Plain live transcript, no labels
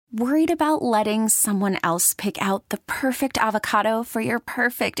Worried about letting someone else pick out the perfect avocado for your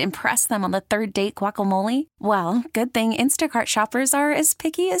perfect impress them on the third date guacamole? Well, good thing Instacart shoppers are as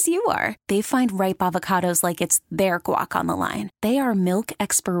picky as you are. They find ripe avocados like it's their guac on the line. They are milk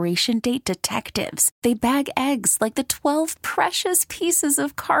expiration date detectives. They bag eggs like the 12 precious pieces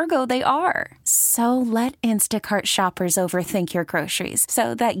of cargo they are. So let Instacart shoppers overthink your groceries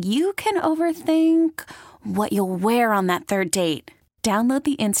so that you can overthink what you'll wear on that third date. Download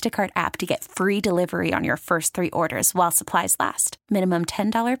the Instacart app to get free delivery on your first 3 orders while supplies last. Minimum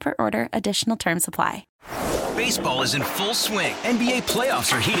 $10 per order. Additional terms apply. Baseball is in full swing. NBA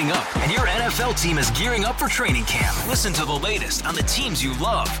playoffs are heating up, and your NFL team is gearing up for training camp. Listen to the latest on the teams you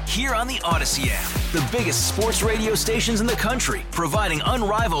love here on the Odyssey app. The biggest sports radio stations in the country, providing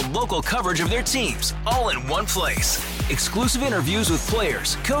unrivaled local coverage of their teams, all in one place. Exclusive interviews with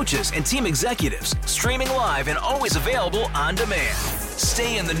players, coaches, and team executives, streaming live and always available on demand.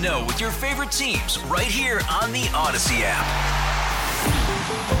 Stay in the know with your favorite teams right here on the Odyssey app.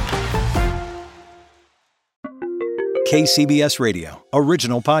 KCBS Radio,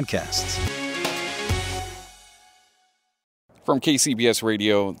 original podcasts. From KCBS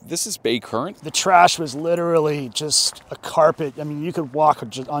Radio, this is Bay Current. The trash was literally just a carpet. I mean, you could walk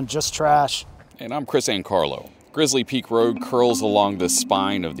on just trash. And I'm Kris Ankarlo. Grizzly Peak Road curls along the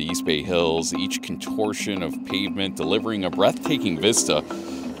spine of the East Bay Hills, each contortion of pavement delivering a breathtaking vista.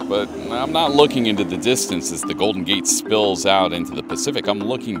 But I'm not looking into the distance as the Golden Gate spills out into the Pacific. I'm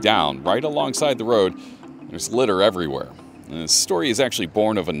looking down, right alongside the road. There's litter everywhere. And this story is actually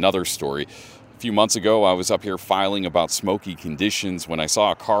born of another story. A few months ago, I was up here filing about smoky conditions when I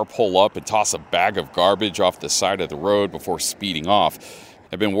saw a car pull up and toss a bag of garbage off the side of the road before speeding off.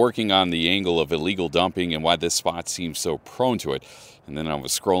 I've been working on the angle of illegal dumping and why this spot seems so prone to it. And then I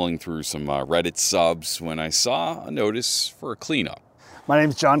was scrolling through some Reddit subs when I saw a notice for a cleanup. My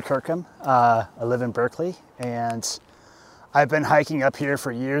name's John Kirkham. I live in Berkeley, and I've been hiking up here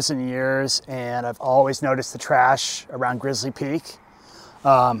for years and years, and I've always noticed the trash around Grizzly Peak.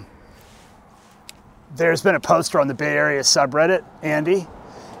 There's been a poster on the Bay Area subreddit, Andy,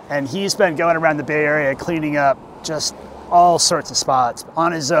 and he's been going around the Bay Area cleaning up just all sorts of spots.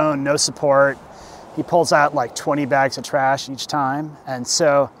 On his own, no support. He pulls out like 20 bags of trash each time, and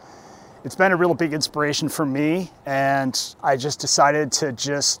so it's been a real big inspiration for me, and I just decided to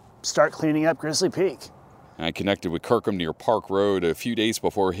just start cleaning up Grizzly Peak. I connected with Kirkham near Park Road a few days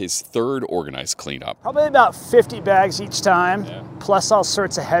before his third organized cleanup. Probably about 50 bags each time, plus all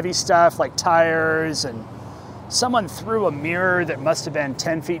sorts of heavy stuff like tires, and someone threw a mirror that must have been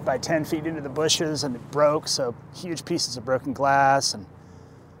 10 feet by 10 feet into the bushes and it broke, so huge pieces of broken glass and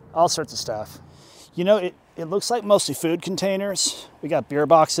all sorts of stuff. You know, it looks like mostly food containers. We got beer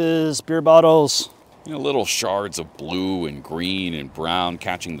boxes, beer bottles. You know, little shards of blue and green and brown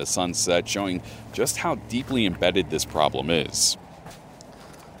catching the sunset, showing just how deeply embedded this problem is.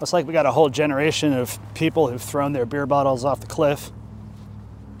 Looks like we got a whole generation of people who've thrown their beer bottles off the cliff.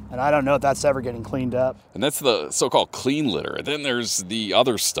 And I don't know if that's ever getting cleaned up. And that's the so-called clean litter. Then there's the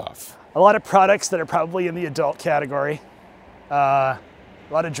other stuff. A lot of products that are probably in the adult category. A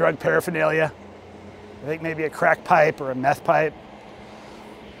lot of drug paraphernalia. I think maybe a crack pipe or a meth pipe.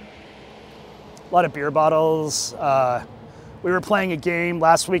 A lot of beer bottles. We were playing a game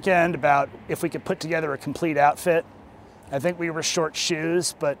last weekend about if we could put together a complete outfit. I think we were short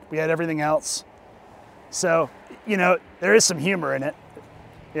shoes, but we had everything else. So, you know, there is some humor in it.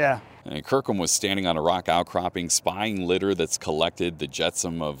 Yeah. And Kirkham was standing on a rock outcropping, spying litter that's collected, the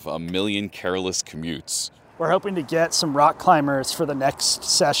jetsam of a million careless commutes. We're hoping to get some rock climbers for the next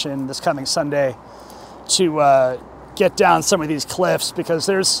session this coming Sunday to get down some of these cliffs, because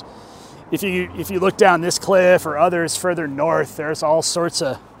there's, if you look down this cliff or others further north, there's all sorts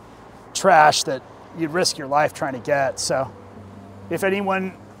of trash that you'd risk your life trying to get. So if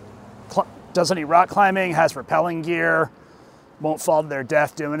anyone does any rock climbing, has rappelling gear, won't fall to their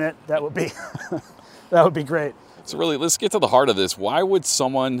death doing it, that would be that would be great. So really, let's get to the heart of this. Why would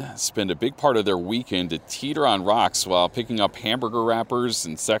someone spend a big part of their weekend to teeter on rocks while picking up hamburger wrappers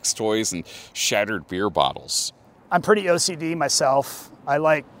and sex toys and shattered beer bottles? I'm pretty OCD myself.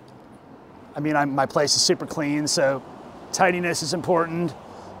 My place is super clean, so tidiness is important.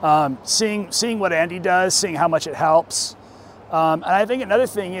 Seeing what Andy does, seeing how much it helps. And I think another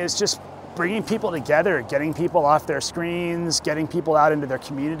thing is just bringing people together, getting people off their screens, getting people out into their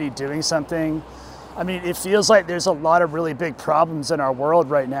community doing something. I mean, it feels like there's a lot of really big problems in our world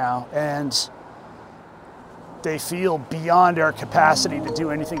right now, and they feel beyond our capacity to do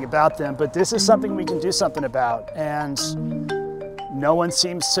anything about them. But this is something we can do something about, and no one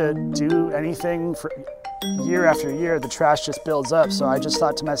seems to do anything year after year, the trash just builds up. So I just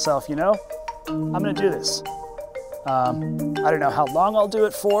thought to myself, I'm going to do this. I don't know how long I'll do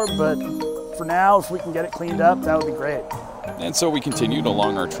it for, but for now, if we can get it cleaned up, that would be great. And so we continued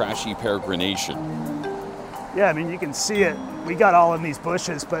along our trashy peregrination. Yeah, I mean, you can see it. We got all in these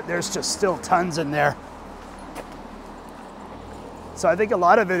bushes, but there's just still tons in there. So I think a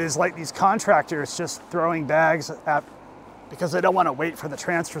lot of it is like these contractors just throwing bags at, because they don't want to wait for the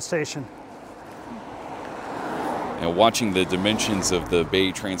transfer station. And watching the dimensions of the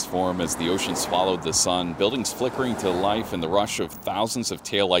bay transform as the ocean swallowed the sun, buildings flickering to life and the rush of thousands of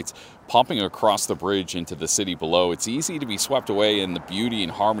taillights pumping across the bridge into the city below, it's easy to be swept away in the beauty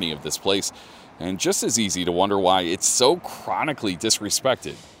and harmony of this place, and just as easy to wonder why it's so chronically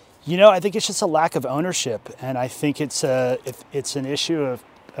disrespected. I think it's just a lack of ownership, and I think it's an issue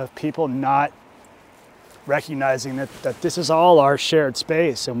of people not recognizing that this is all our shared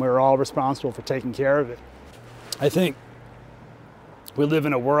space and we're all responsible for taking care of it. I think we live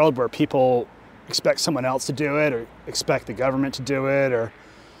in a world where people expect someone else to do it or expect the government to do it, or,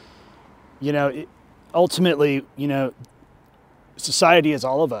 ultimately, society is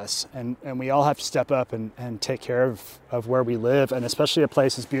all of us, and we all have to step up and take care of where we live, and especially a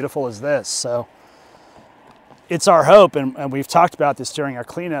place as beautiful as this. So it's our hope, and we've talked about this during our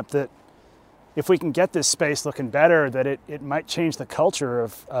cleanup, that if we can get this space looking better, that it might change the culture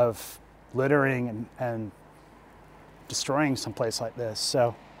of littering and destroying some place like this.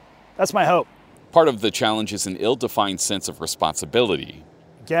 So that's my hope. Part of the challenge is an ill-defined sense of responsibility.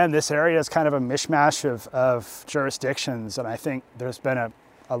 Again, this area is kind of a mishmash of jurisdictions, and I think there's been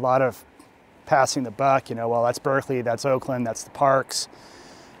a lot of passing the buck. Well, that's Berkeley, that's Oakland, that's the parks.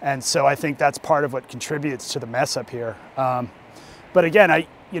 And so I think that's part of what contributes to the mess up here. But again,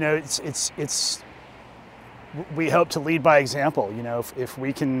 we hope to lead by example. If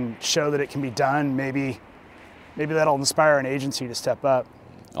we can show that it can be done, maybe that'll inspire an agency to step up.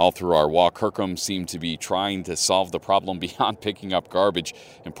 All through our walk, Kirkham seemed to be trying to solve the problem beyond picking up garbage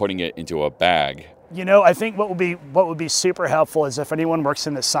and putting it into a bag. I think what would be super helpful is if anyone works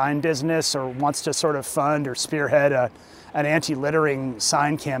in the sign business or wants to sort of fund or spearhead an anti-littering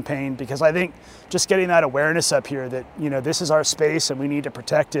sign campaign, because I think just getting that awareness up here that, this is our space and we need to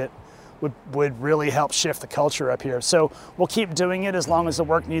protect it would really help shift the culture up here. So we'll keep doing it as long as the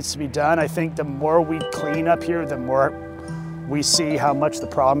work needs to be done. I think the more we clean up here, the more we see how much the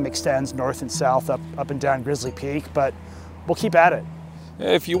problem extends north and south up and down Grizzly Peak, but we'll keep at it.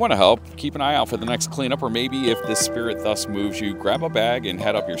 If you want to help, keep an eye out for the next cleanup, or maybe if the spirit thus moves you, grab a bag and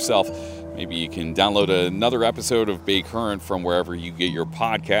head up yourself. Maybe you can download another episode of Bay Current from wherever you get your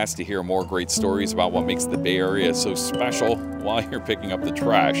podcast to hear more great stories about what makes the Bay Area so special while you're picking up the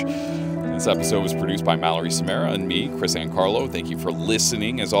trash. This episode was produced by Mallory Samara and me, Kris Ankarlo. Thank you for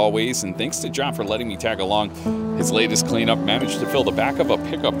listening, as always, and thanks to John for letting me tag along. His latest cleanup managed to fill the back of a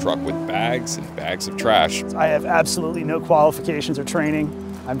pickup truck with bags and bags of trash. I have absolutely no qualifications or training.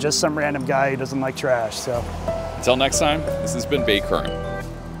 I'm just some random guy who doesn't like trash. So until next time, this has been Bay Current.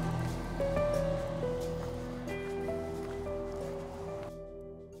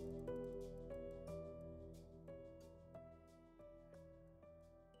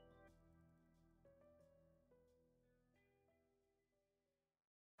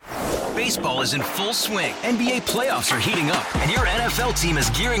 Baseball is in full swing. NBA playoffs are heating up, and your NFL team is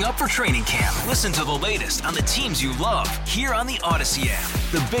gearing up for training camp. Listen to the latest on the teams you love here on the Odyssey app.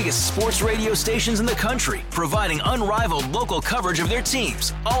 The biggest sports radio stations in the country, providing unrivaled local coverage of their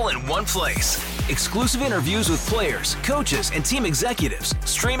teams, all in one place. Exclusive interviews with players, coaches, and team executives,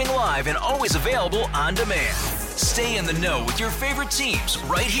 streaming live and always available on demand. Stay in the know with your favorite teams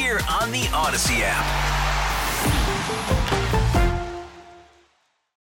right here on the Odyssey app.